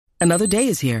Another day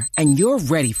is here, and you're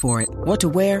ready for it. What to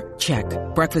wear? Check.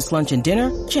 Breakfast, lunch, and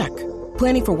dinner? Check.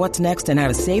 Planning for what's next and how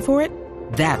to save for it?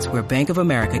 That's where Bank of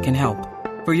America can help.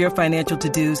 For your financial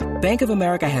to-dos, Bank of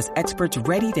America has experts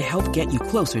ready to help get you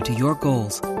closer to your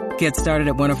goals. Get started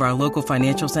at one of our local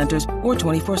financial centers or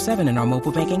 24/7 in our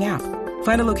mobile banking app.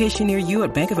 Find a location near you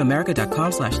at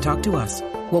bankofamerica.com/talktous.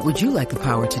 What would you like the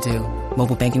power to do?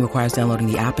 Mobile banking requires downloading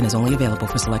the app and is only available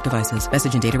for select devices.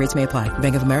 Message and data rates may apply.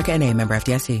 Bank of America N.A., member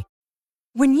FDIC.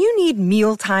 When you need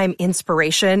mealtime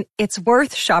inspiration, it's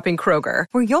worth shopping Kroger,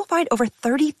 where you'll find over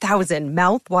 30,000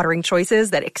 mouth-watering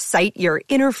choices that excite your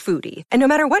inner foodie. And no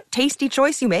matter what tasty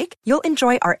choice you make, you'll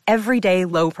enjoy our everyday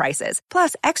low prices,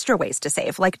 plus extra ways to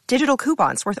save, like digital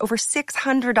coupons worth over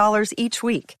 $600 each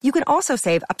week. You can also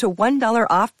save up to $1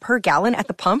 off per gallon at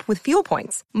the pump with fuel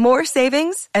points. More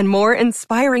savings and more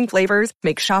inspiring flavors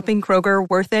make shopping Kroger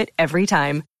worth it every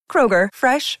time. Kroger,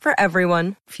 fresh for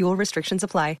everyone. Fuel restrictions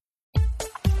apply.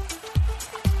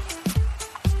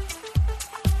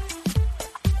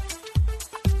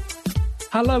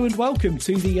 Hello and welcome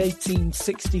to the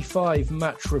 1865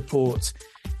 match report.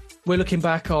 We're looking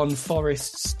back on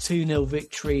Forest's 2-0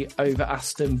 victory over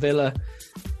Aston Villa.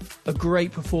 A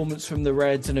great performance from the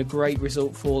Reds and a great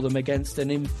result for them against an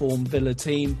informed Villa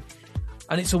team.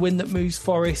 And it's a win that moves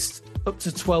Forest up to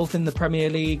 12th in the Premier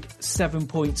League, 7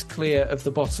 points clear of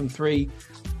the bottom three,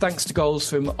 thanks to goals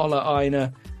from Ola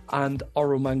Aina and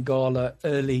Orel Mangala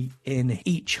early in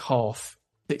each half.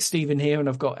 It's Stephen here and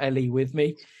I've got Ellie with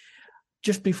me.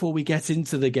 Just before we get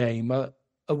into the game, a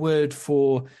word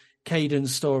for Caden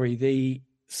Story, the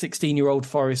 16-year-old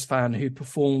Forest fan who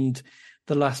performed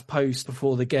the last post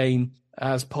before the game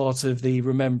as part of the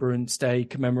Remembrance Day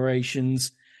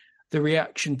commemorations. The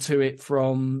reaction to it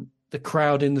from the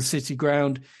crowd in the City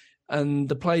Ground and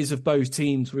the players of both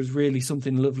teams was really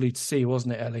something lovely to see,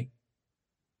 wasn't it, Ellie?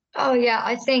 Oh, yeah,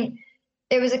 I think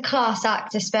it was a class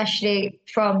act, especially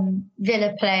from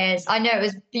Villa players. I know it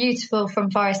was beautiful from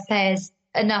Forest players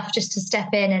enough just to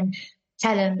step in and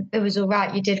tell them it was all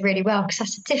right, you did really well,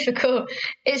 because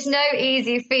it's no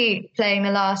easy feat playing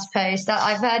the last post.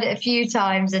 I've heard it a few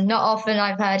times and not often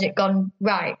I've heard it gone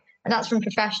right. And that's from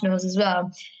professionals as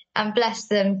well. And bless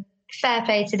them, fair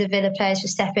play to the Villa players for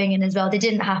stepping in as well. They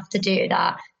didn't have to do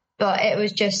that. But it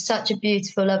was just such a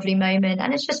beautiful, lovely moment.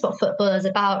 And it's just what football is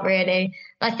about, really.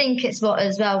 I think it's what,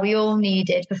 as well, we all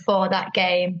needed before that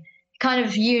game, kind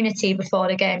of unity before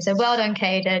the game. So well done,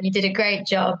 Caden. You did a great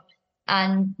job.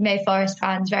 And made Forest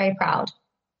fans very proud.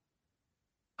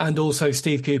 And also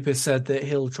Steve Cooper said that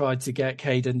he'll try to get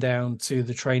Caden down to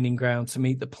the training ground to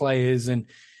meet the players and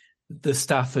the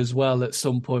staff as well at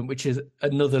some point, which is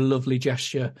another lovely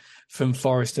gesture from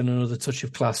Forest and another touch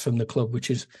of class from the club, which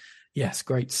is, yes,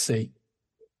 great to see.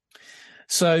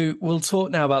 So we'll talk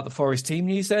now about the Forest team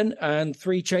news then, and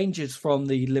 3 changes from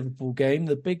the Liverpool game.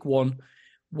 The big one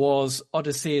was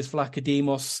Odysseas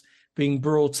Vlachodimos being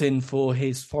brought in for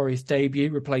his Forest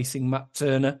debut, replacing Matt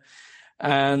Turner.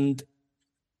 And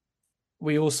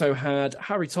we also had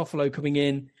Harry Toffolo coming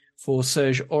in for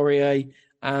Serge Aurier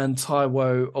and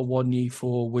Taiwo Awoniyi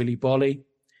for Willy Bolly.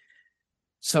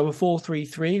 So a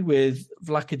 4-3-3 with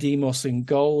Vlachodimos in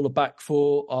goal, a back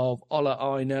four of Ola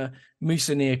Aina,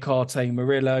 Moussa Niakate,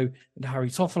 Murillo and Harry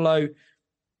Toffolo,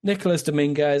 Nicolas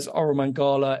Dominguez, Orel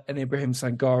Mangala and Ibrahim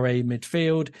Sangare in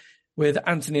midfield, with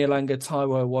Anthony Elanga,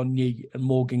 Taiwo Awoniyi and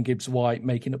Morgan Gibbs-White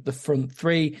making up the front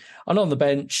three. And on the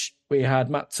bench, we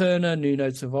had Matt Turner, Nuno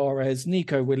Tavares,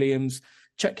 Nico Williams,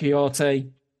 Chet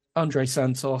Kouyaté, Andre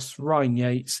Santos, Ryan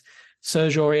Yates,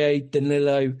 Serge Aurier,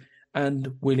 Danilo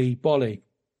and Willy Bolly.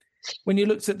 When you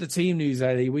looked at the team news,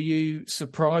 Ellie, were you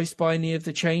surprised by any of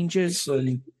the changes?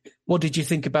 And what did you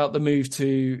think about the move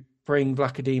to bring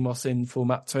Vlachodimos in for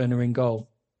Matt Turner in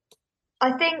goal?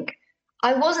 I think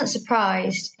I wasn't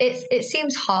surprised. It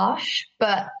seems harsh,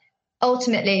 but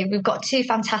ultimately we've got 2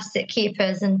 fantastic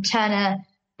keepers and Turner,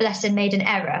 bless him, made an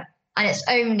error. And it's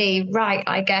only right,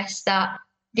 I guess, that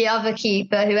the other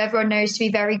keeper, who everyone knows to be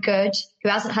very good, who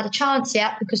hasn't had a chance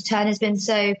yet because Turner's been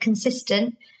so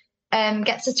consistent,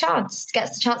 gets a chance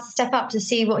to step up to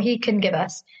see what he can give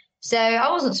us. So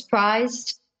I wasn't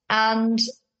surprised, and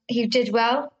he did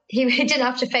well. He didn't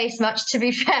have to face much, to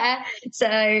be fair.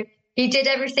 So he did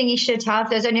everything he should have.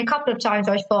 There's only a couple of times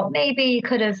where I thought maybe you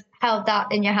could have held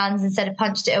that in your hands instead of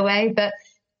punched it away. But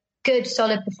good,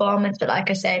 solid performance. But like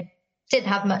I say, didn't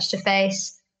have much to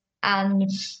face. And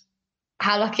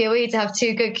how lucky are we to have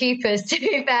 2 good keepers, to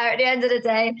be fair, at the end of the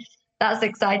day. That's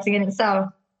exciting in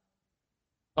itself.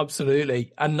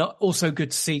 Absolutely. And also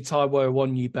good to see Taiwo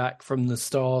Awoniyi back from the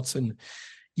start. And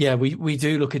yeah, we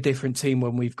do look a different team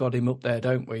when we've got him up there,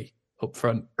 don't we? Up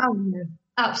front. Oh,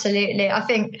 absolutely. I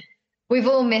think we've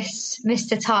all missed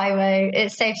Mr. Taiwo.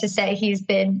 It's safe to say he's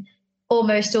been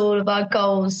almost all of our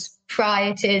goals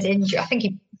prior to his injury. I think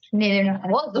he nearly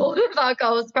was all of our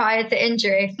goals prior to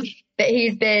injury, but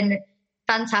he's been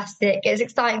fantastic. It's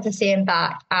exciting to see him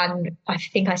back, and I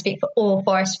think I speak for all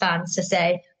Forest fans to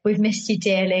say we've missed you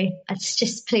dearly. It's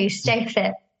just please stay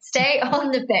fit, stay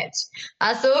on the pitch.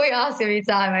 That's all we ask of you,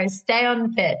 Taiwo. Stay on the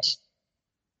pitch.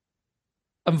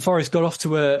 And Forest got off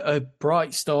to a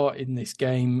bright start in this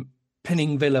game,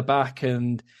 pinning Villa back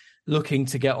and looking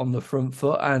to get on the front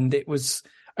foot. And it was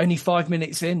only 5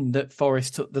 minutes in that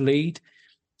Forest took the lead.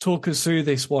 Talk us through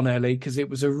this one, Ellie, because it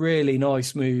was a really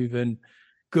nice move and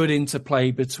good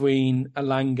interplay between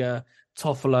Elanga,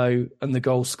 Toffolo and the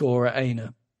goal scorer,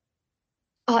 Aina.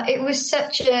 It was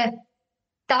that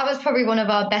was probably one of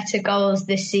our better goals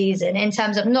this season in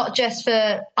terms of not just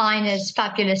for Aina's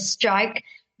fabulous strike,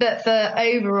 but for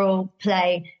overall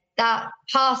play. That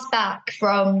pass back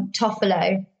from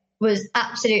Toffolo was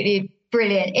absolutely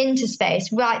brilliant into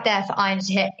space, right there for Aina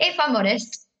to hit. If I'm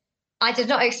honest, I did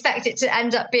not expect it to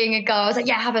end up being a goal. I was like,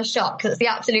 yeah, have a shot, because it's the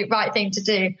absolute right thing to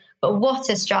do. But what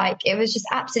a strike. It was just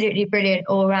absolutely brilliant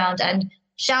all round. And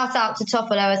shout out to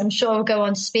Toffolo, as I'm sure we'll go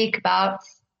on to speak about.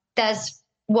 There's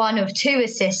one of 2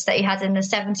 assists that he had in the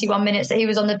 71 minutes that he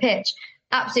was on the pitch.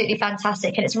 Absolutely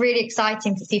fantastic. And it's really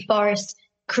exciting to see Forest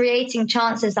creating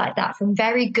chances like that from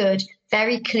very good,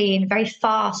 very clean, very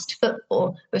fast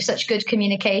football with such good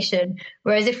communication.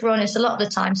 Whereas if we're honest, a lot of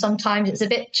the time, sometimes it's a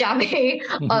bit jammy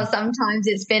or sometimes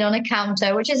it's been on a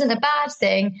counter, which isn't a bad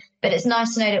thing, but it's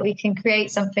nice to know that we can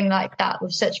create something like that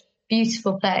with such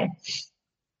beautiful play.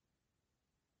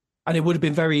 And it would have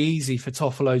been very easy for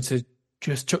Toffolo to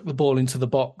just chuck the ball into the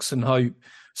box and hope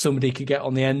somebody could get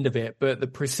on the end of it. But the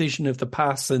precision of the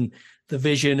pass and the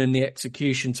vision and the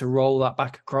execution to roll that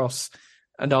back across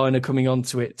and Aina coming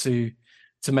onto it to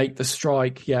make the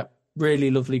strike. Yeah,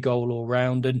 really lovely goal all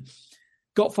round and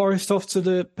got Forest off to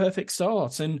the perfect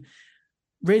start. And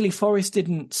really Forest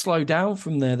didn't slow down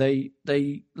from there.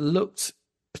 They looked,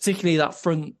 particularly that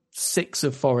front 6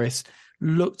 of Forest,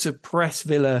 looked to press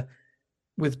Villa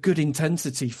with good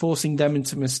intensity, forcing them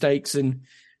into mistakes and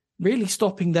really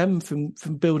stopping them from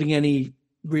building any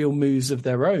real moves of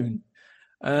their own.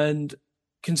 And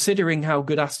considering how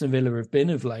good Aston Villa have been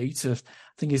of late, I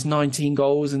think it's 19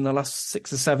 goals in the last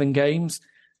 6 or 7 games,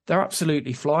 they're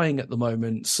absolutely flying at the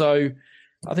moment. So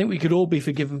I think we could all be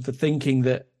forgiven for thinking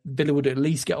that Villa would at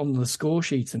least get on the score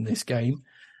sheet in this game.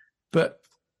 But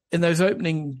in those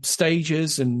opening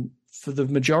stages and for the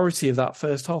majority of that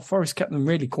first half, Forest kept them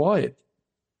really quiet.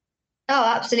 Oh,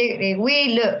 absolutely.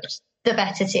 We looked the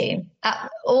better team.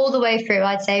 All the way through,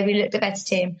 I'd say we looked the better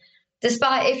team.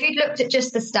 Despite, if you'd looked at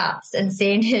just the stats and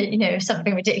seen,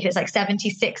 something ridiculous like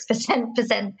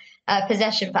 76%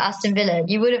 possession for Aston Villa,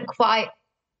 you wouldn't quite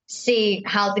see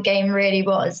how the game really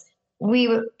was.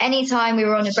 Anytime we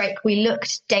were on a break, we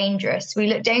looked dangerous. We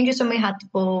looked dangerous when we had the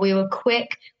ball. We were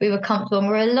quick, we were comfortable, and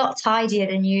we were a lot tidier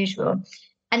than usual.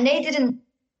 And they didn't,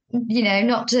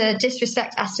 not to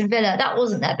disrespect Aston Villa, that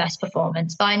wasn't their best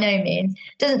performance by no means.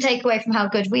 Doesn't take away from how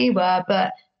good we were,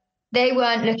 but they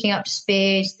weren't looking up to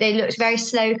speed. They looked very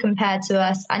slow compared to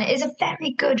us. And it is a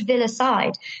very good Villa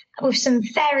side with some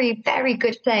very, very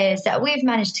good players that we've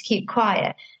managed to keep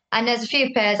quiet. And there's a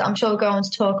few players I'm sure we'll go on to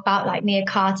talk about, like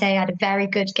Niakate had a very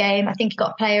good game. I think he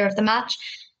got player of the match.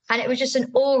 And it was just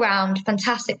an all-round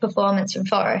fantastic performance from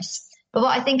Forest. But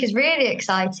what I think is really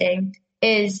exciting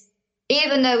is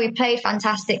even though we played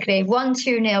fantastically,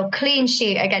 1-2-0 clean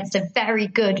sheet against a very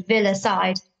good Villa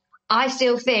side, I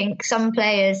still think some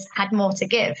players had more to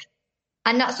give.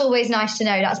 And that's always nice to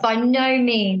know. That's by no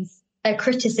means a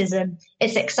criticism.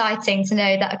 It's exciting to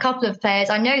know that a couple of players,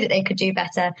 I know that they could do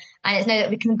better. And it's know that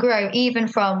we can grow even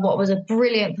from what was a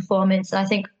brilliant performance. And I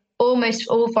think almost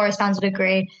all Forest fans would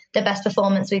agree, the best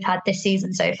performance we've had this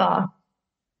season so far.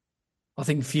 I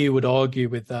think few would argue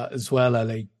with that as well,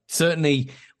 Ellie. Certainly,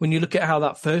 when you look at how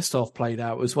that first half played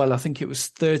out as well, I think it was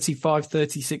 35,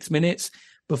 36 minutes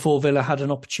before Villa had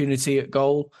an opportunity at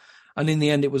goal. And in the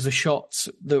end, it was a shot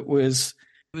that was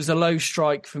a low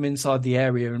strike from inside the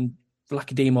area. And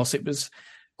Vlachodimos, it was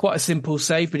quite a simple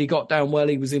save, but he got down well.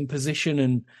 He was in position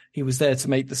and he was there to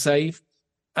make the save.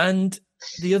 And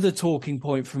the other talking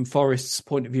point from Forest's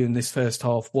point of view in this first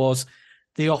half was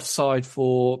the offside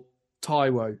for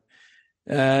Taiwo.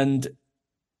 And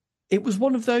it was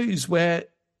one of those where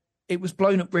it was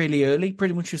blown up really early,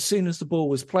 pretty much as soon as the ball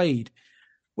was played.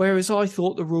 Whereas I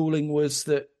thought the ruling was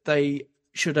that they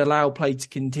should allow play to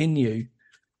continue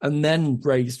and then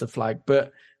raise the flag.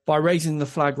 But by raising the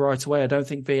flag right away, I don't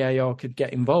think VAR could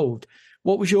get involved.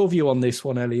 What was your view on this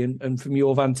one, Ellie, and from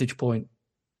your vantage point?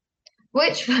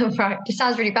 which one, right, it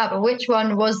sounds really bad, but which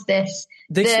one was this?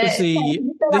 This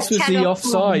was the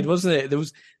offside, 10. wasn't it? There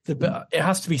was it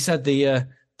has to be said, the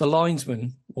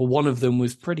linesman, or one of them,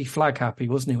 was pretty flag happy,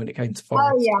 wasn't he, when it came to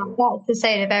Forest? Oh yeah, that's to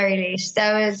say the very least.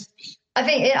 I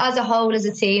think as a whole, as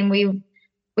a team,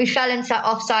 we fell into that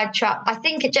offside trap. I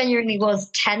think it genuinely was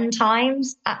 10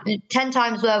 times, 10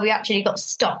 times where we actually got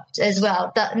stopped as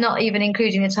well. That not even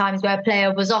including the times where a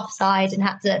player was offside and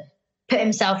had to put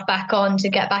himself back on to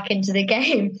get back into the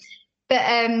game. But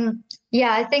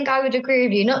yeah, I think I would agree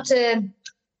with you. Not to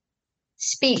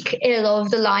speak ill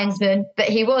of the linesman, but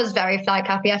he was very flag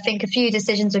happy. I think a few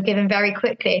decisions were given very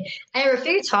quickly. And there were a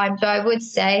few times where I would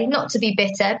say, not to be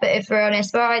bitter, but if we're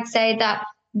honest, where I'd say that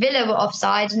Villa were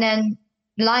offside and then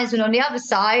the linesman on the other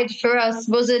side for us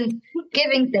wasn't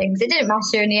giving things. It didn't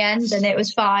matter in the end and it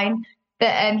was fine.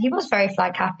 But he was very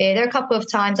flag happy. There are a couple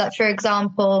of times, like for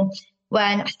example,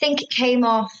 when I think it came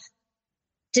off,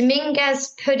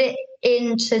 Dominguez put it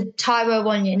into Taiwo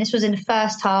Awoniyi, and this was in the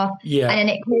first half, and then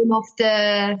it came off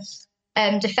the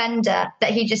defender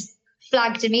that he just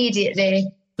flagged immediately.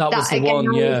 That was the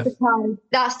one, yeah.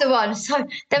 That's the one. So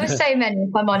there were so many,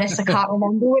 if I'm honest, I can't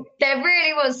remember. There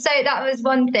really was. So that was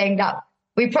one thing that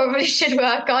we probably should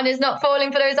work on, is not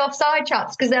falling for those offside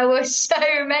traps, because there were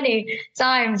so many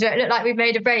times where it looked like we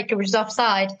made a break and was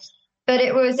offside. But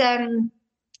it was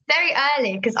very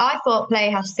early, because I thought play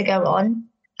has to go on,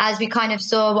 as we kind of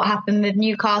saw what happened with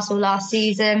Newcastle last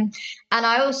season. And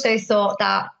I also thought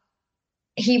that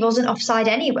he wasn't offside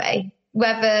anyway,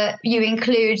 whether you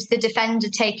include the defender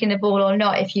taking the ball or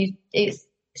not. If you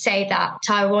say that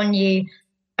Taiwo Awoniyi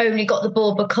only got the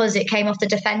ball because it came off the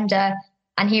defender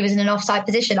and he was in an offside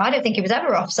position, I don't think he was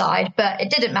ever offside, but it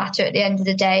didn't matter at the end of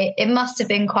the day. It must have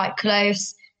been quite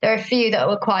close. There are a few that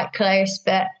were quite close,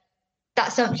 but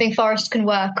that's something Forest can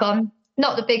work on.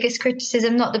 Not the biggest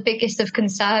criticism, not the biggest of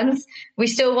concerns. We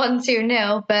still won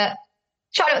 2-0, but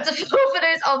try not to fall for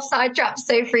those offside traps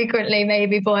so frequently,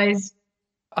 maybe, boys.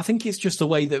 I think it's just the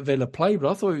way that Villa play,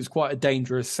 but I thought it was quite a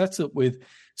dangerous setup with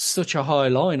such a high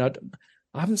line. I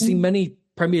haven't seen many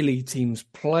Premier League teams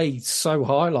play so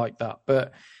high like that,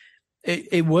 but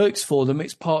it works for them.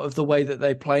 It's part of the way that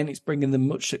they play, and it's bringing them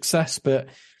much success. But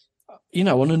you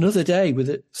know, on another day with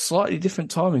a slightly different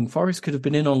timing, Forest could have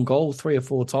been in on goal 3 or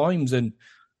 4 times, and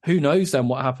who knows then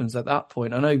what happens at that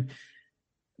point. I know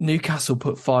Newcastle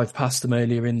put 5 past them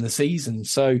earlier in the season,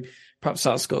 so perhaps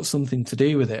that's got something to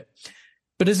do with it.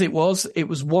 But as it was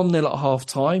 1-0 at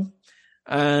half-time,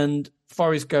 and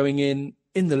Forest going in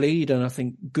the lead, and I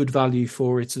think good value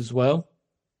for it as well.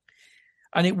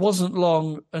 And it wasn't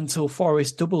long until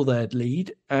Forest doubled their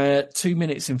lead, 2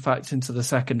 minutes, in fact, into the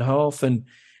second half, and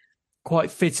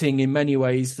quite fitting in many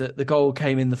ways that the goal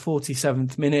came in the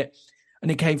 47th minute,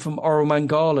 and it came from Orel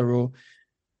Mangala, or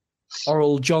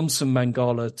Orel Johnson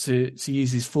Mangala, to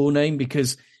use his full name,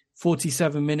 because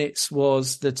 47 minutes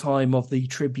was the time of the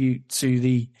tribute to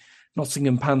the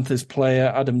Nottingham Panthers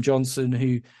player Adam Johnson,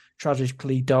 who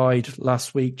tragically died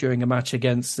last week during a match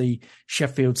against the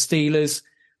Sheffield Steelers.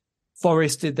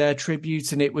 Forest did their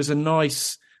tribute, and it was a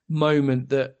nice moment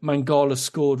that Mangala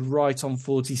scored right on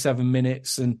 47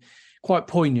 minutes, and quite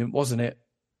poignant, wasn't it?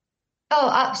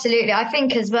 Oh, absolutely. I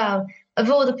think as well,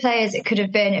 of all the players it could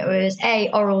have been, it was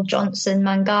Orel Johnson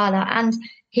Mangala, and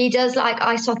he does like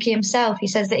ice hockey himself. He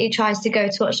says that he tries to go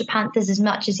to watch the Panthers as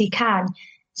much as he can.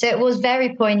 So it was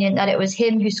very poignant that it was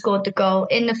him who scored the goal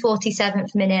in the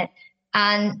 47th minute.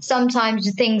 And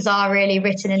sometimes things are really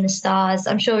written in the stars.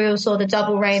 I'm sure we all saw the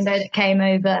double rainbow that came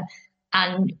over,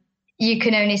 and you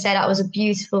can only say that was a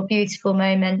beautiful, beautiful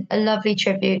moment, a lovely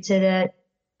tribute to the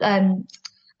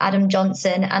Adam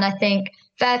Johnson. And I think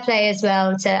fair play as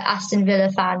well to Aston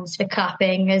Villa fans for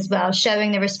clapping as well,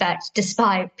 showing the respect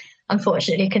despite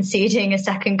unfortunately conceding a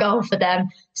second goal for them.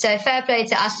 So fair play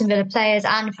to Aston Villa players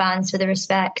and fans for the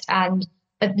respect, and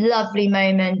a lovely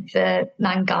moment for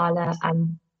Mangala.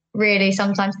 And really,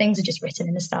 sometimes things are just written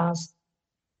in the stars.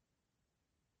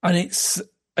 And it's,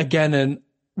 again, and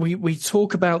we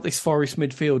talk about this Forest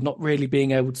midfield not really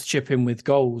being able to chip in with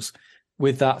goals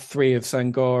with that 3 of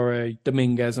Sangora,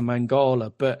 Dominguez and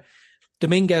Mangala. But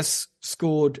Dominguez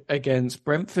scored against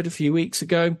Brentford a few weeks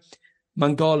ago.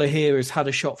 Mangala here has had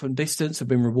a shot from distance, have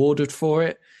been rewarded for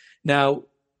it. Now,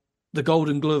 the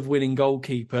Golden Glove winning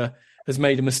goalkeeper has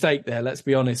made a mistake there. Let's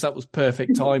be honest, that was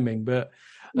perfect timing. But,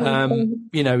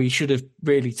 you know, he should have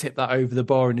really tipped that over the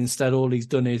bar, and instead all he's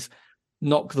done is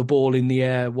knock the ball in the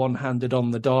air, one-handed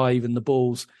on the dive, and the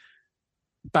ball's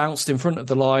bounced in front of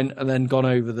the line and then gone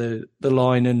over the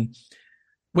line. And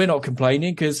we're not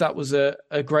complaining, because that was a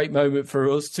great moment for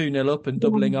us, 2-0 up and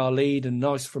doubling our lead, and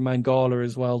nice for Mangala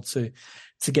as well to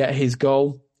get his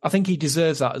goal. I think he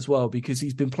deserves that as well because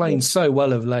he's been playing so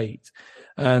well of late.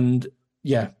 And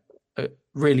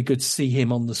really good to see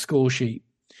him on the score sheet.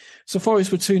 So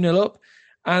Forest were 2-0 up.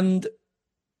 And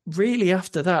really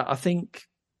after that, I think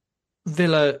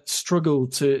Villa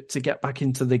struggled to get back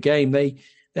into the game. They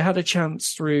had a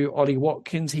chance through Ollie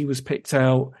Watkins. He was picked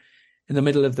out in the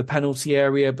middle of the penalty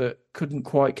area, but couldn't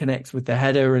quite connect with the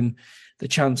header, and the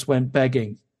chance went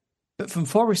begging. But from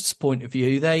Forest's point of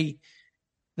view, they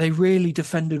really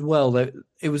defended well.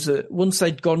 It was once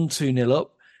they'd gone 2-0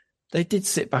 up, they did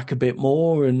sit back a bit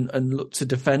more and look to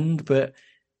defend, but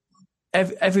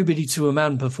everybody to a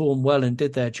man performed well and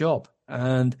did their job.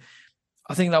 And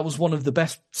I think that was one of the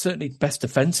best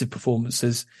defensive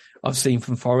performances I've seen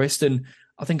from Forest. And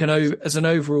I think as an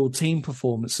overall team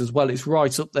performance as well, it's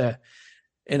right up there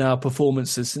in our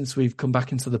performances since we've come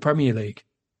back into the Premier League.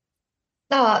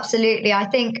 Oh, absolutely. I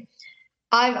think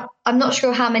I'm not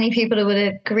sure how many people would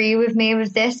agree with me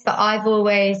with this, but I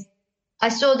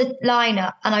saw the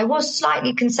lineup and I was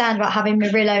slightly concerned about having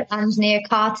Murillo and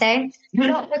Niakate,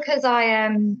 not because I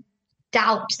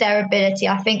doubt their ability.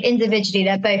 I think individually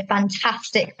they're both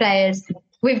fantastic players.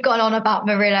 We've gone on about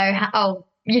Murillo.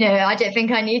 I don't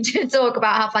think I need to talk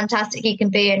about how fantastic he can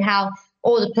be and how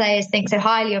all the players think so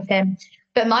highly of him.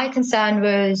 But my concern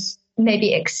was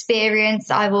maybe experience.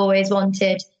 I've always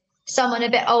wanted someone a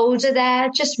bit older there,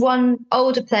 just one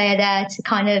older player there to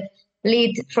kind of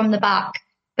lead from the back.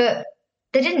 But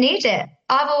they didn't need it.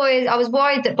 I was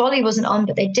worried that Bolly wasn't on,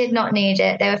 but they did not need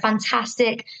it. They were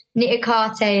fantastic.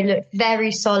 Niakate looked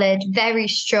very solid, very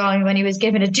strong when he was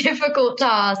given a difficult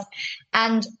task.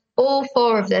 And all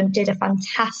four of them did a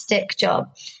fantastic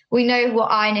job. We know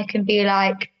what Aina can be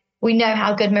like. We know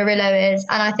how good Murillo is.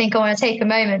 And I think I want to take a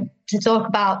moment to talk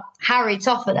about Harry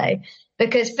Toffolo,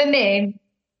 because for me,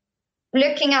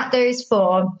 looking at those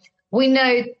four, we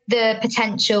know the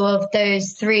potential of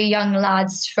those three young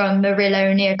lads from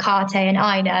Murillo, Niakate and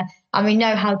Aina, and we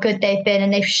know how good they've been,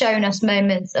 and they've shown us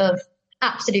moments of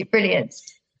absolute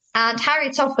brilliance. And Harry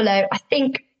Toffolo, I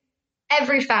think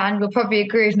every fan will probably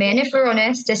agree with me, and if we're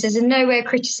honest, this is in no way a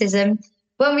criticism.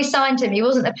 When we signed him, he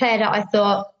wasn't the player that I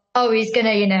thought, he's going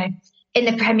to, in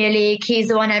the Premier League, he's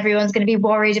the one everyone's going to be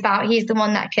worried about. He's the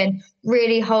one that can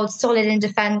really hold solid in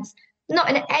defence. Not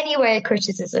in any way a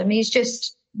criticism. He's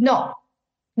just not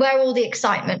where all the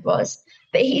excitement was.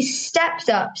 But he's stepped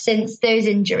up since those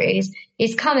injuries.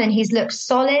 He's come in, he's looked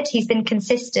solid, he's been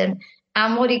consistent.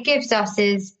 And what he gives us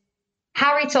is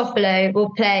Harry Toffolo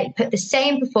will put the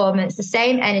same performance, the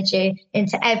same energy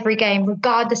into every game,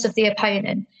 regardless of the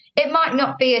opponent. It might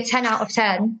not be a 10 out of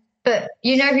 10, but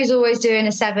he's always doing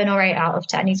a 7 or 8 out of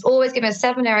 10. He's always giving a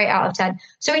 7 or 8 out of 10.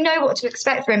 So we know what to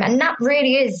expect from him. And that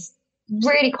really is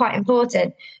really quite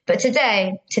important. But the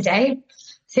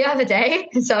other day,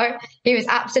 he was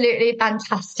absolutely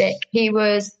fantastic.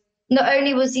 Not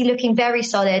only was he looking very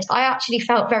solid, I actually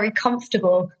felt very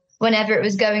comfortable whenever it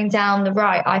was going down the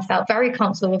right. I felt very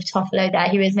comfortable with Toffolo there.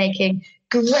 He was making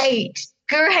great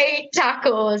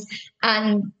tackles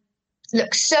and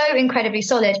looked so incredibly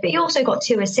solid. But he also got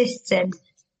 2 assists in.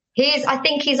 I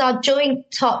think he's our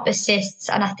joint top assists,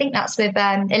 and I think that's with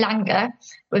Ilanga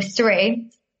with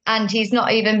 3. And he's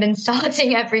not even been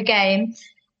starting every game.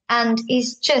 And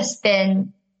he's just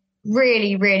been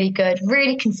really, really good,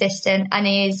 really consistent. And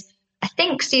I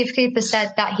think Steve Cooper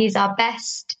said that he's our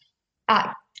best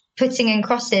at putting in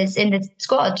crosses in the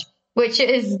squad,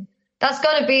 that's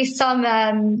got to be some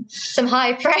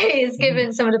high praise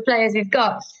given some of the players we've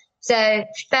got. So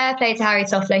fair play to Harry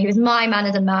Toffolo. He was my man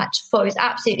of the match. Thought he was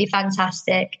absolutely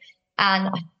fantastic. And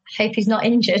I hope he's not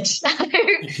injured.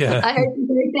 I hope he's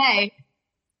okay.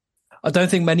 I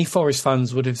don't think many Forest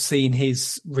fans would have seen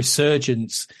his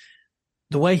resurgence.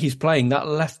 The way he's playing, that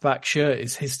left-back shirt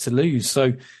is his to lose.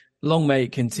 So long may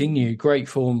it continue. Great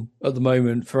form at the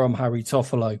moment from Harry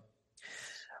Toffolo.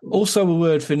 Also a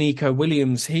word for Nico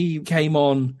Williams. He came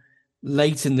on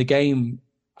late in the game.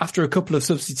 After a couple of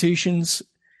substitutions,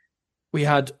 we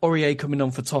had Aurier coming on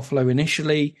for Toffolo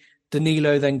initially.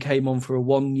 Danilo then came on for a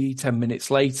Wonyi 10 minutes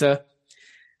later.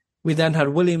 We then had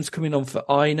Williams coming on for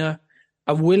Aina.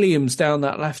 And Williams down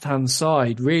that left-hand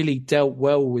side really dealt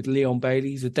well with Leon Bailey.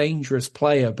 He's a dangerous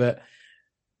player, but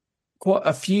quite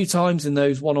a few times in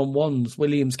those one-on-ones,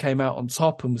 Williams came out on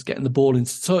top and was getting the ball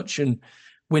into touch and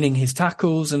winning his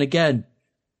tackles. And again,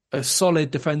 a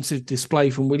solid defensive display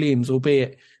from Williams,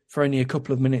 albeit for only a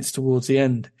couple of minutes towards the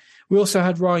end. We also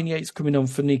had Ryan Yates coming on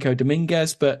for Nico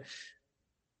Dominguez, but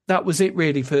that was it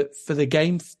really for the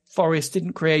game. Forest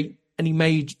didn't create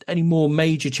any more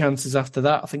major chances after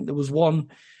that. I think there was one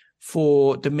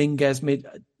for Dominguez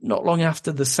not long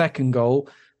after the second goal,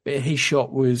 but his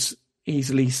shot was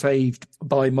easily saved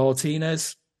by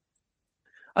Martinez.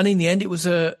 And in the end, it was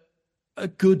a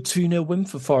good 2-0 win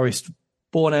for Forest,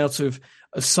 born out of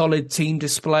a solid team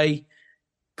display,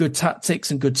 good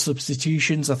tactics and good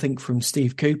substitutions, I think, from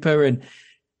Steve Cooper. And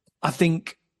I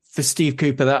think for Steve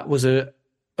Cooper, that was a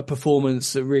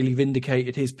performance that really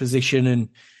vindicated his position and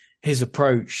his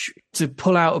approach. To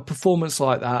pull out a performance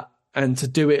like that and to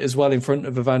do it as well in front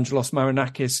of Evangelos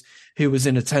Marinakis, who was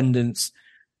in attendance,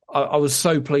 I was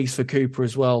so pleased for Cooper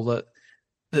as well that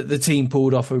the team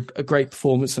pulled off a great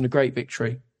performance and a great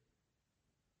victory.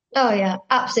 Oh, yeah,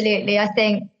 absolutely. I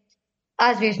think,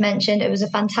 as we've mentioned, it was a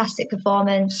fantastic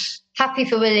performance. Happy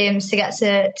for Williams to get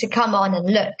to come on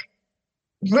and look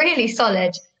really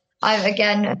solid. I'm,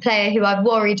 again, a player who I've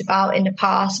worried about in the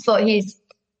past, thought he's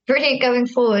brilliant going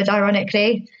forward,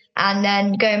 ironically. And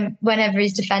then whenever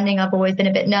he's defending, I've always been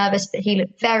a bit nervous, but he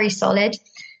looked very solid.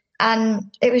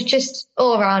 And it was just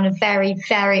all around a very,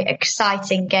 very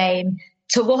exciting game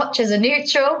to watch as a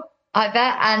neutral, I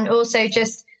bet, and also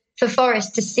just for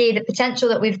Forest to see the potential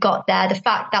that we've got there. The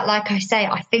fact that, like I say,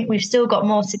 I think we've still got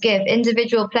more to give.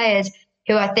 Individual players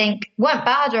who I think weren't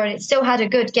bad or it still had a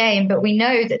good game, but we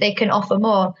know that they can offer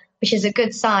more, which is a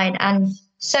good sign. And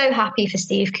so happy for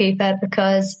Steve Cooper,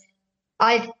 because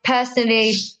I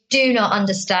personally do not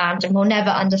understand and will never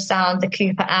understand the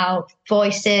Cooper out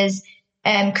voices,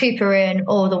 Cooper in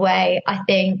all the way. I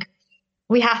think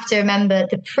we have to remember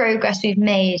the progress we've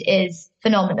made is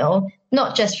phenomenal,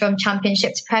 not just from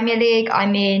Championship to Premier League. I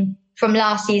mean, from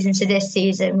last season to this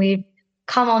season, we've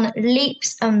come on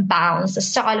leaps and bounds. The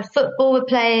style of football we're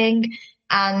playing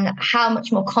and how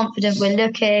much more confident we're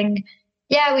looking.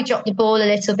 Yeah, we dropped the ball a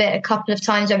little bit a couple of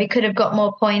times where we could have got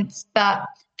more points, but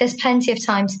there's plenty of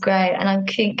time to grow. And I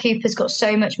think Cooper's got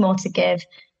so much more to give.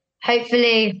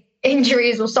 Hopefully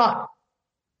injuries will start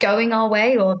going our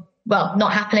way, or, well,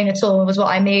 not happening at all was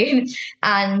what I mean.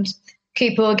 And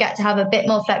Cooper will get to have a bit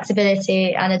more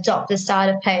flexibility and adopt the style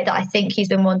of play that I think he's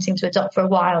been wanting to adopt for a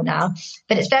while now.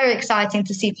 But it's very exciting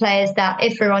to see players that,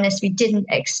 if we're honest, we didn't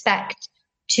expect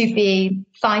to be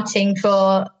fighting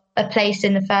for a place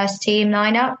in the first team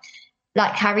lineup,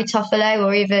 like Harry Toffolo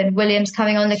or even Williams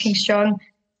coming on looking strong.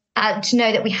 To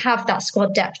know that we have that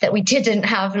squad depth that we didn't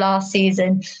have last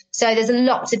season. So there's a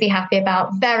lot to be happy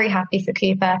about. Very happy for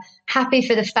Cooper. Happy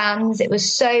for the fans. It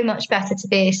was so much better to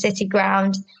be a City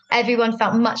ground. Everyone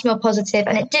felt much more positive,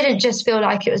 and it didn't just feel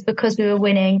like it was because we were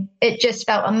winning. It just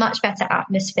felt a much better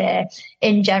atmosphere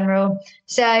in general.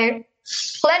 So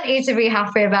plenty to be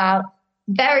happy about.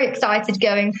 Very excited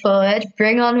going forward.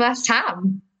 Bring on West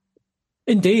Ham.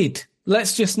 Indeed.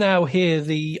 Let's just now hear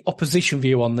the opposition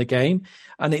view on the game.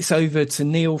 And it's over to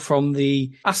Neil from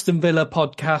the Aston Villa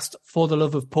podcast, For the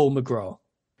Love of Paul McGrath.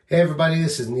 Hey everybody,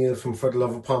 this is Neil from For the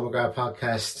Love of Paul McGrath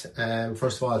podcast.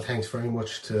 First of all, thanks very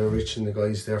much to Rich and the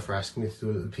guys there for asking me to do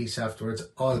a little piece afterwards,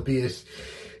 albeit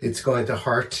it's going to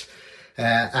hurt.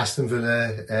 Aston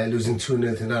Villa losing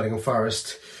 2-0 to Nottingham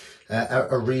Forest.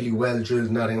 A really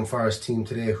well-drilled Nottingham Forest team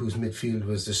today, whose midfield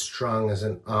was as strong as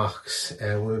an ox.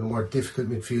 One of the more difficult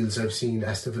midfields I've seen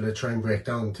Aston Villa try and break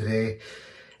down today.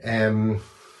 That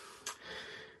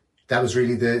was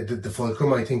really the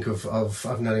fulcrum, I think, of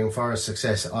Nottingham Forest's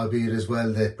success, albeit as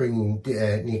well that bringing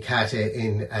Niakate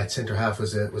in at centre-half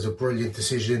was a brilliant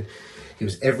decision. He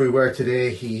was everywhere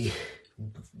today. He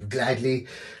gladly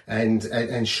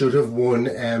and should have won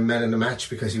man of the match,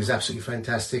 because he was absolutely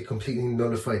fantastic, completely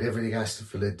nullified everything Aston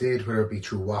Villa did, whether it be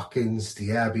through Watkins,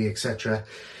 Diaby, etc.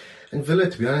 And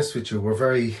Villa, to be honest with you, were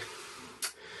very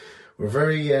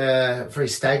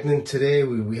stagnant today.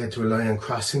 We had to rely on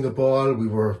crossing the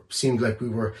ball. Seemed like we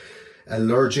were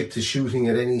allergic to shooting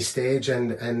at any stage,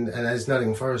 and as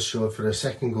Nottingham Forest showed for their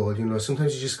second goal,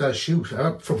 sometimes you just got to shoot.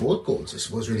 For both goals, I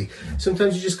suppose, really.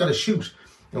 Sometimes you just got to shoot.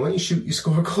 And when you shoot, you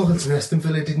score goals. And Aston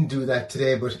Villa didn't do that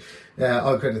today, but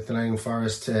all credit to Nottingham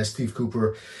Forest. Steve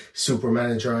Cooper, super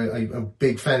manager. I'm a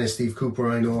big fan of Steve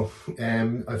Cooper, I know.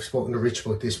 I've spoken to Rich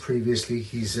about this previously.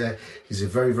 He's a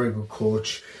very, very good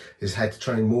coach. Has had to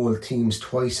try and mould teams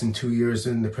twice in 2 years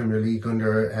in the Premier League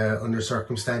under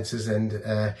circumstances, and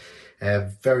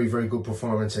very, very good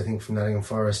performance, I think, from Nottingham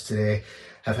Forest today.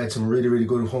 Have had some really, really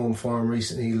good home form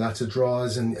recently, lots of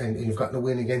draws, and you've gotten a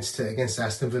win against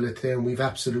Aston Villa today, and we've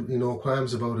absolutely no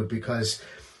qualms about it, because,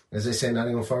 as I say,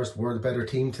 Nottingham Forest were the better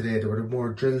team today. They were the more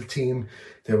drilled team.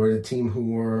 They were the team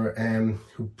who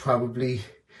probably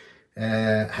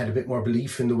had a bit more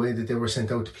belief in the way that they were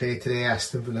sent out to play today.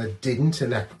 Aston Villa didn't,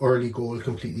 and that early goal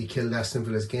completely killed Aston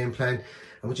Villa's game plan,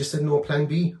 and we just had no plan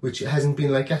B, which hasn't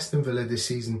been like Aston Villa this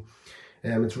season.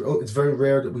 It's very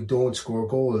rare that we don't score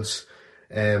goals.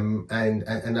 And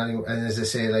as I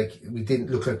say, like, we didn't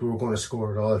look like we were going to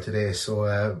score at all today.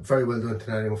 So very well done to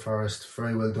Nottingham Forest.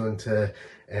 Very well done to,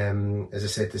 as I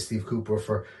said, to Steve Cooper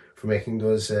for making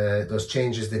those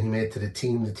changes that he made to the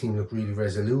team. The team looked really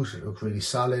resolute, it looked really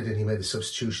solid, and he made the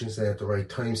substitutions there at the right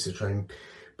times to try and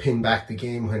pin back the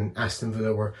game when Aston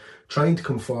Villa were trying to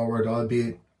come forward,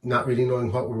 albeit not really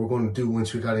knowing what we were going to do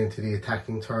once we got into the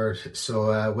attacking third.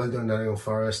 So well done Nottingham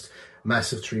Forest,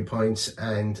 massive 3 points,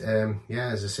 and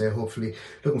as I say, hopefully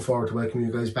looking forward to welcoming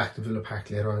you guys back to Villa Park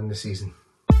later on in the season.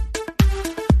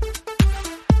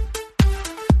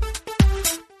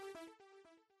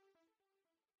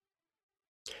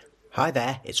 Hi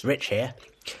there, it's Rich here.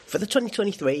 For the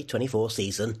 2023-24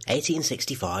 season,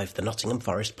 1865, the Nottingham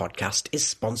Forest podcast is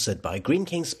sponsored by Greene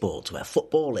King Sports, where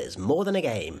football is more than a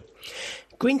game.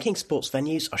 Greene King Sports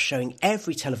venues are showing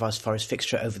every televised Forest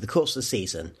fixture over the course of the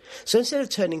season. So instead of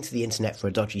turning to the internet for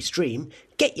a dodgy stream,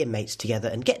 get your mates together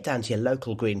and get down to your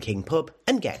local Greene King pub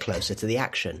and get closer to the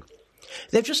action.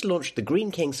 They've just launched the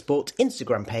Greene King Sport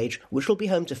Instagram page, which will be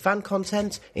home to fan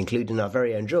content, including our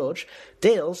very own George,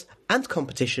 deals and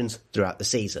competitions throughout the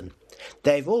season.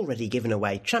 They've already given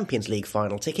away Champions League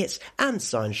final tickets and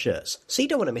signed shirts, so you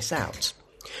don't want to miss out.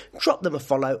 Drop them a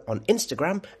follow on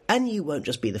Instagram and you won't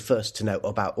just be the first to know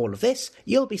about all of this,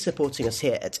 you'll be supporting us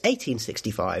here at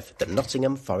 1865, the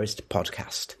Nottingham Forest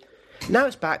podcast. Now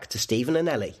it's back to Stephen and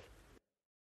Ellie.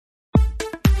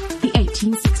 The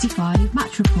 1865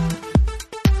 Match Report.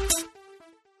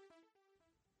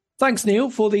 Thanks, Neil,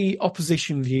 for the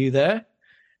opposition view there.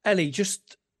 Ellie,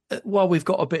 just while we've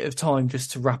got a bit of time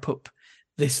just to wrap up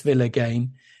this Villa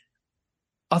game,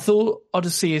 I thought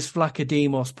Odysseus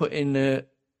Vlachodimos put in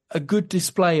a good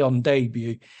display on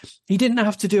debut. He didn't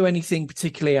have to do anything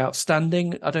particularly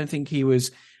outstanding. I don't think he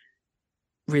was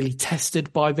really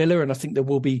tested by Villa, and I think there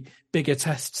will be bigger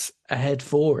tests ahead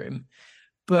for him.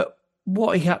 But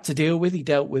what he had to deal with, he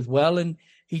dealt with well, and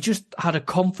he just had a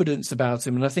confidence about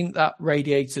him, and I think that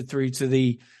radiated through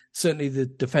to certainly the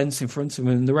defence in front of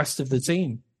him and the rest of the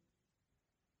team.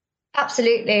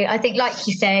 Absolutely. I think, like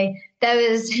you say,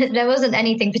 there wasn't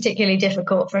anything particularly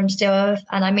difficult for him to deal with,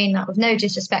 and I mean that with no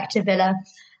disrespect to Villa.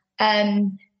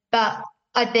 But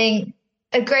I think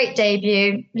a great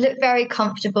debut, looked very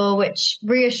comfortable, which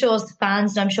reassures the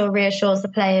fans and I'm sure reassures the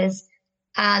players.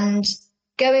 And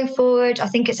going forward, I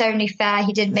think it's only fair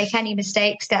he didn't make any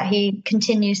mistakes, that he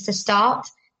continues to start.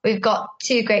 We've got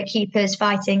two great keepers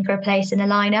fighting for a place in the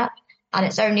lineup, and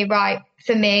it's only right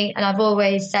for me, and I've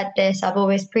always said this, I've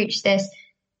always preached this,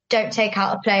 don't take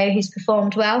out a player who's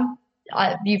performed well.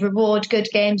 You reward good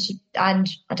games, and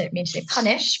I don't mean to say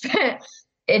punish, but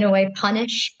in a way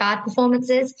punish bad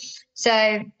performances.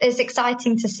 So it's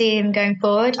exciting to see him going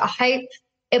forward. I hope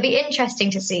it'll be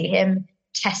interesting to see him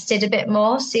tested a bit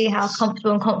more, see how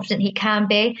comfortable and confident he can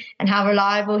be and how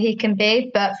reliable he can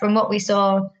be. But from what we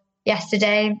saw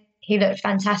yesterday, he looked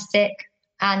fantastic,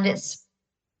 and it's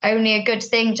only a good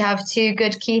thing to have two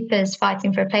good keepers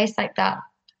fighting for a place like that.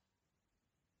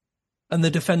 And the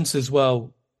defence as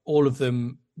well, all of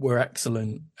them were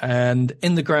excellent. And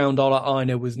in the ground, Ola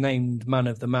Aina was named man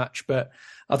of the match. But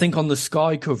I think on the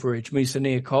Sky coverage, Moussa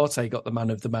Niakate got the man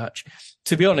of the match.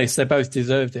 To be honest, they both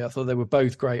deserved it. I thought they were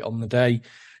both great on the day.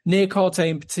 Niakate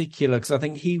in particular, because I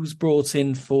think he was brought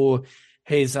in for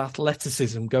his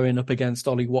athleticism going up against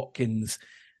Ollie Watkins.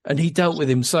 And he dealt with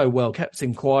him so well, kept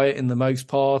him quiet in the most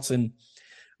part. And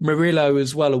Murillo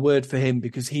as well, a word for him,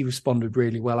 because he responded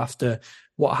really well after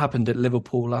what happened at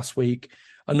Liverpool last week.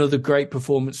 Another great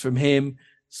performance from him.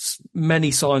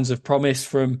 Many signs of promise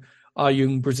from our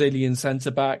young Brazilian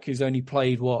centre-back, who's only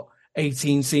played,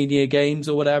 18 senior games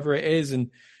or whatever it is. And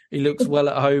he looks well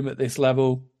at home at this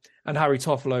level. And Harry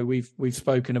Toffolo, we've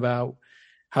spoken about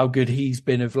how good he's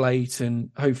been of late, and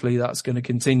hopefully that's going to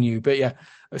continue. But yeah,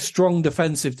 a strong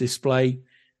defensive display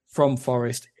from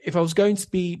Forest. If I was going to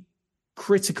be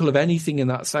critical of anything in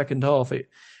that second half, it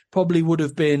probably would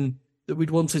have been that we'd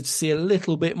wanted to see a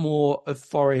little bit more of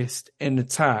Forest in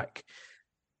attack.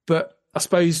 But I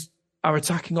suppose our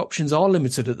attacking options are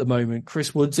limited at the moment.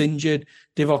 Chris Wood's injured.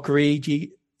 Divock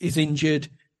Origi is injured.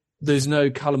 There's no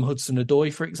Callum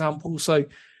Hudson-Odoi, for example. So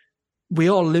we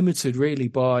are limited really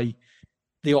by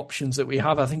the options that we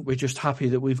have. I think we're just happy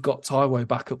that we've got Taiwo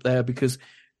back up there because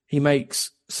he makes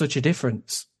such a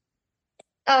difference.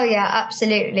 Oh, yeah,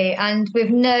 absolutely. And with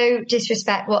no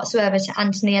disrespect whatsoever to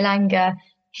Anthony Elanga,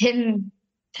 him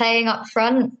playing up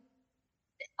front,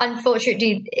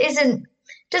 unfortunately,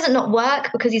 doesn't not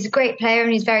work because he's a great player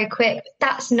and he's very quick. But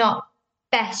that's not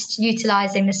best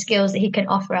utilising the skills that he can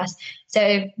offer us.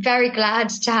 So very glad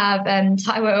to have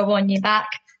Taiwo Awoniyi back.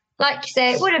 like you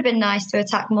say, it would have been nice to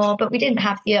attack more, but we didn't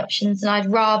have the options. And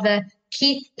I'd rather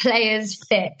keep players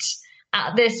fit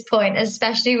at this point,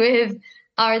 especially with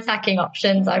our attacking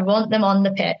options. I want them on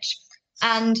the pitch.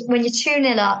 And when you're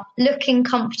 2-0 up, looking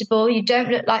comfortable, you don't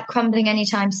look like crumbling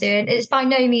anytime soon. It's by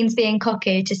no means being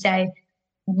cocky to say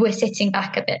we're sitting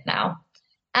back a bit now.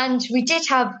 And we did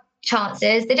have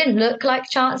chances. They didn't look like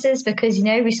chances because,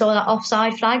 we saw that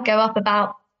offside flag go up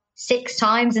about 6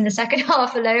 times in the second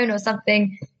half alone or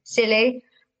something silly.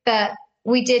 But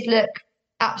we did look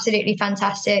absolutely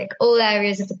fantastic. All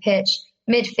areas of the pitch,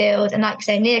 midfield, and like I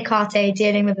say, near Carté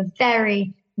dealing with a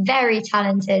very, very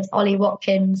talented Ollie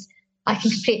Watkins. I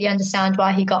can completely understand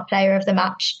why he got player of the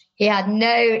match. He had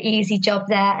no easy job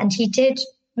there, and he did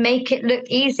make it look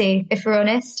easy, if we're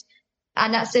honest.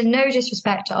 And that's no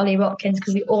disrespect to Ollie Watkins,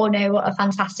 because we all know what a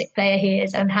fantastic player he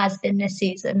is and has been this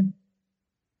season.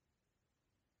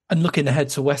 And looking ahead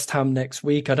to West Ham next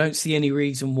week, I don't see any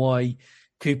reason why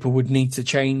Cooper would need to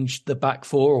change the back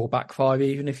 4 or back 5,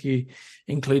 even if you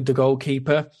include the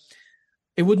goalkeeper.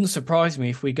 It wouldn't surprise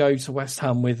me if we go to West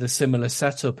Ham with a similar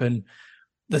setup and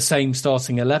the same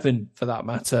starting 11 for that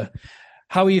matter.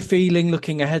 How are you feeling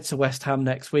looking ahead to West Ham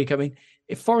next week? I mean,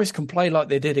 if Forest can play like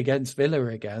they did against Villa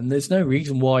again, there's no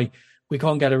reason why we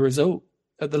can't get a result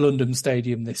at the London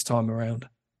Stadium this time around.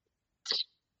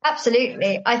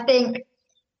 Absolutely. I think,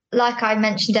 like I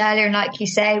mentioned earlier, and like you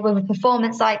say, with a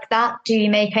performance like that, do you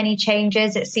make any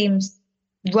changes? It seems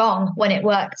wrong when it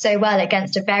worked so well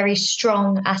against a very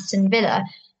strong Aston Villa.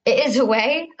 It is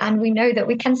away, and we know that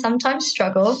we can sometimes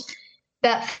struggle.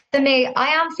 But for me, I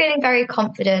am feeling very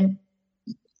confident,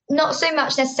 not so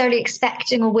much necessarily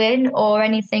expecting a win or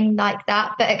anything like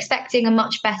that, but expecting a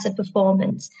much better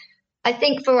performance. I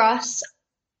think for us,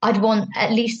 I'd want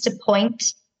at least a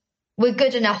point. We're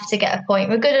good enough to get a point.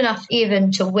 We're good enough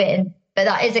even to win, but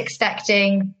that is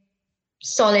expecting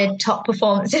solid top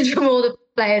performances from all the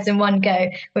players in one go,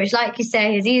 which, like you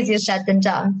say, is easier said than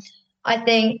done. I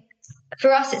think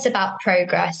for us, it's about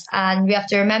progress, and we have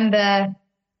to remember,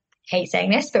 hate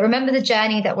saying this, but remember the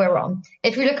journey that we're on.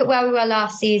 If we look at where we were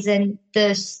last season,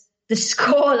 the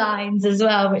score lines as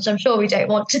well, which I'm sure we don't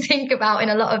want to think about in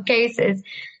a lot of cases,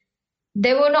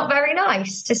 they were not very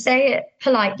nice, to say it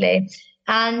politely.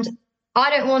 And I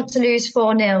don't want to lose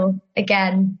 4-0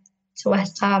 again to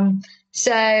West Ham.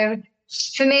 So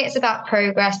for me, it's about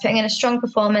progress, putting in a strong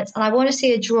performance, and I want to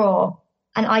see a draw.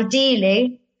 And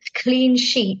ideally, clean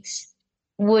sheets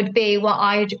would be what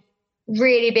I'd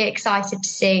really be excited to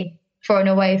see for an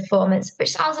away performance,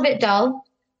 which sounds a bit dull,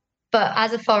 but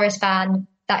as a Forest fan,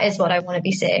 that is what I want to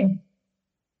be seeing.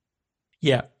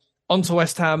 Yeah, on to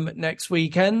West Ham next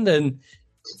weekend, and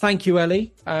thank you,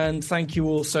 Ellie, and thank you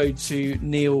also to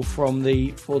Neil from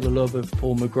the For the Love of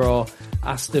Paul McGrath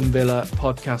Aston Villa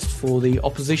podcast for the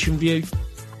opposition view.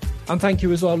 And thank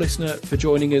you as well, listener, for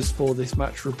joining us for this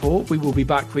match report. We will be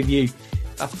back with you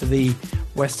after the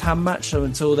West Ham match. So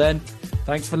until then,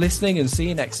 thanks for listening and see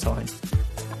you next time.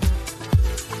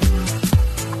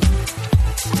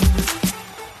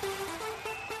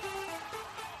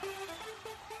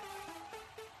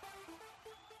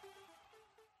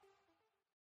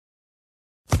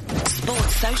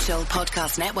 Sports Social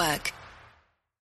Podcast Network.